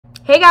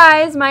Hey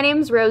guys, my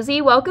name's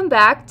Rosie. Welcome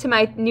back to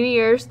my New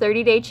Year's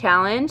 30-day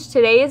challenge.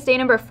 Today is day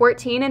number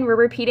 14 and we're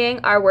repeating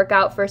our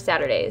workout for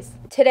Saturdays.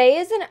 Today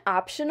is an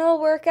optional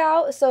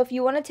workout, so if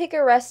you want to take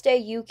a rest day,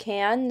 you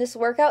can. This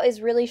workout is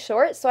really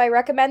short, so I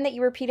recommend that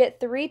you repeat it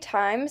 3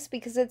 times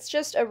because it's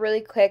just a really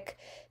quick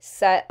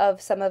set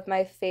of some of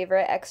my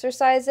favorite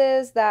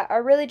exercises that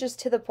are really just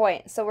to the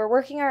point. So we're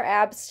working our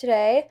abs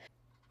today,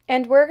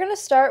 and we're going to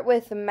start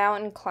with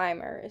mountain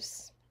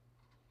climbers.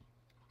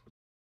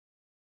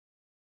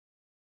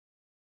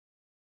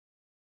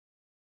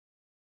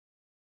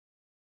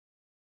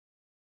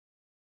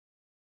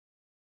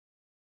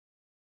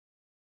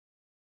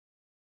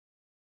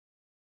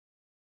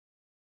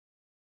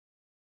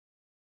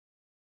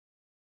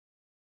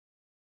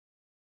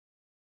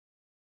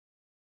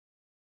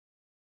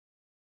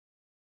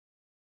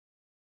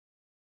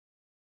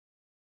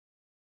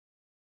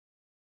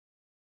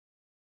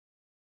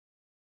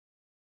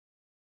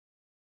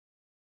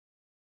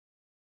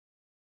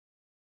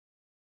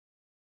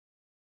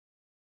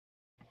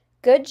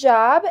 Good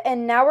job,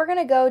 and now we're going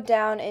to go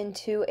down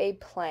into a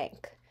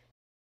plank.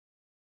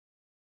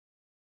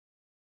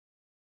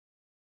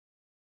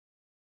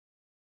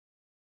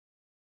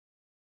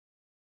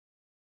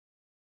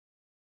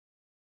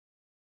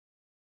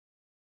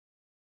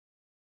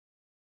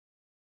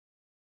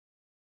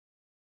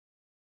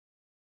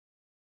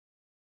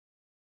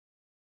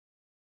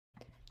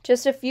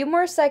 Just a few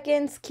more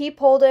seconds, keep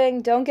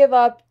holding, don't give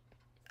up.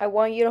 I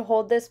want you to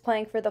hold this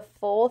plank for the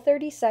full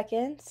 30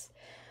 seconds.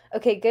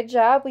 Okay, good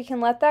job. We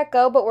can let that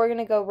go, but we're going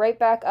to go right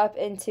back up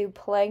into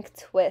plank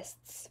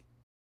twists.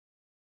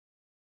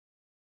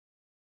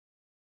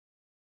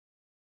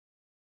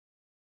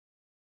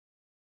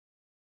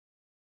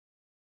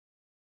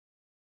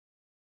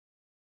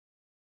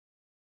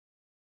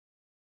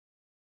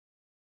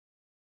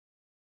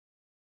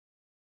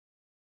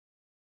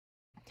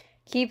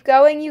 Keep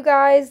going, you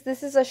guys.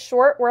 This is a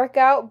short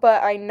workout,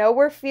 but I know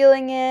we're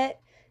feeling it.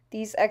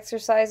 These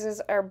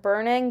exercises are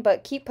burning,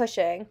 but keep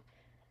pushing.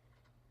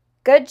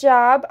 Good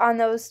job on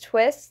those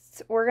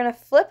twists. We're going to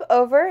flip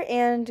over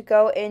and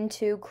go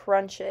into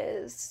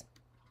crunches.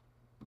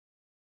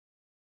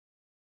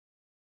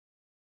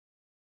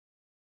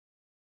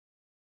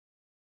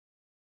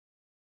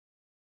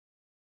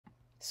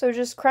 So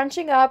just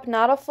crunching up,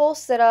 not a full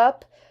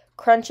sit-up.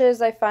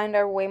 Crunches I find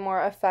are way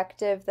more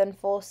effective than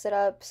full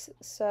sit-ups.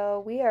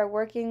 So we are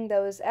working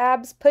those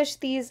abs. Push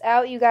these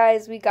out, you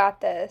guys. We got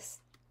this.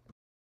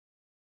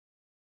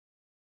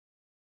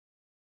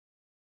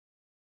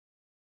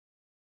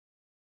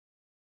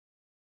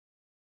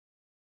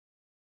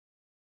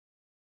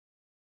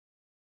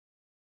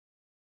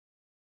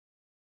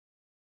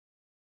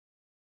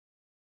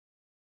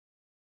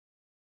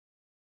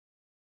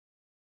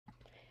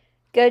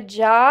 Good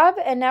job.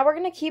 And now we're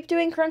going to keep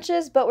doing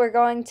crunches, but we're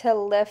going to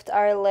lift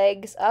our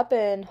legs up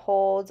and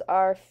hold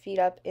our feet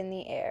up in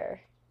the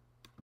air.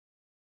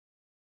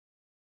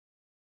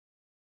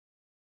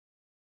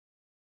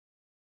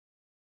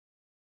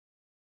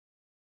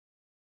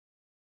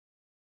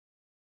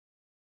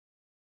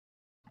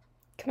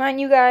 Come on,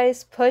 you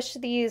guys, push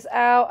these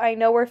out. I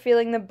know we're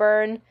feeling the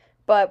burn,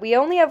 but we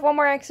only have one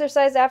more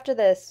exercise after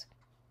this.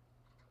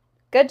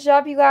 Good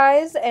job, you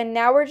guys. And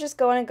now we're just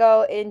going to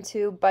go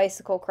into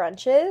bicycle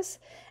crunches.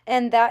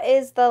 And that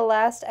is the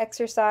last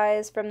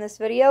exercise from this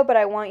video, but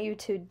I want you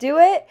to do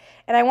it.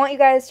 And I want you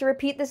guys to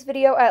repeat this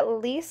video at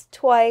least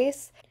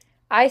twice.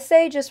 I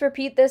say just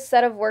repeat this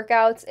set of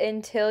workouts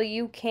until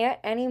you can't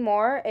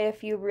anymore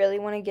if you really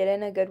want to get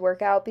in a good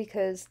workout,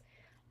 because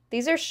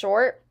these are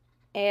short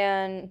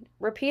and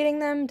repeating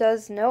them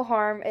does no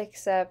harm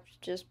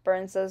except just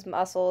burns those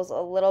muscles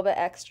a little bit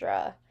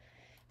extra.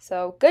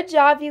 So good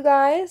job, you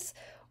guys.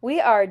 We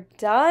are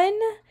done.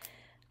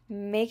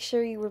 Make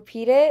sure you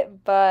repeat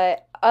it.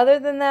 But other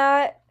than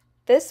that,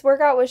 this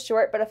workout was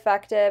short but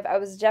effective. I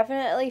was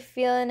definitely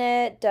feeling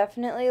it.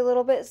 Definitely a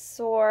little bit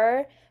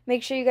sore.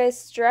 Make sure you guys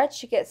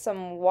stretch, get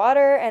some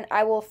water, and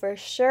I will for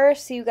sure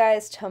see you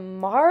guys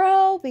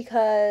tomorrow,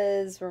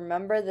 because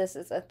remember, this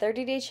is a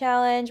 30-day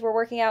challenge. We're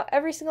working out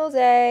every single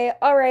day.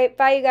 All right,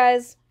 bye, you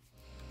guys.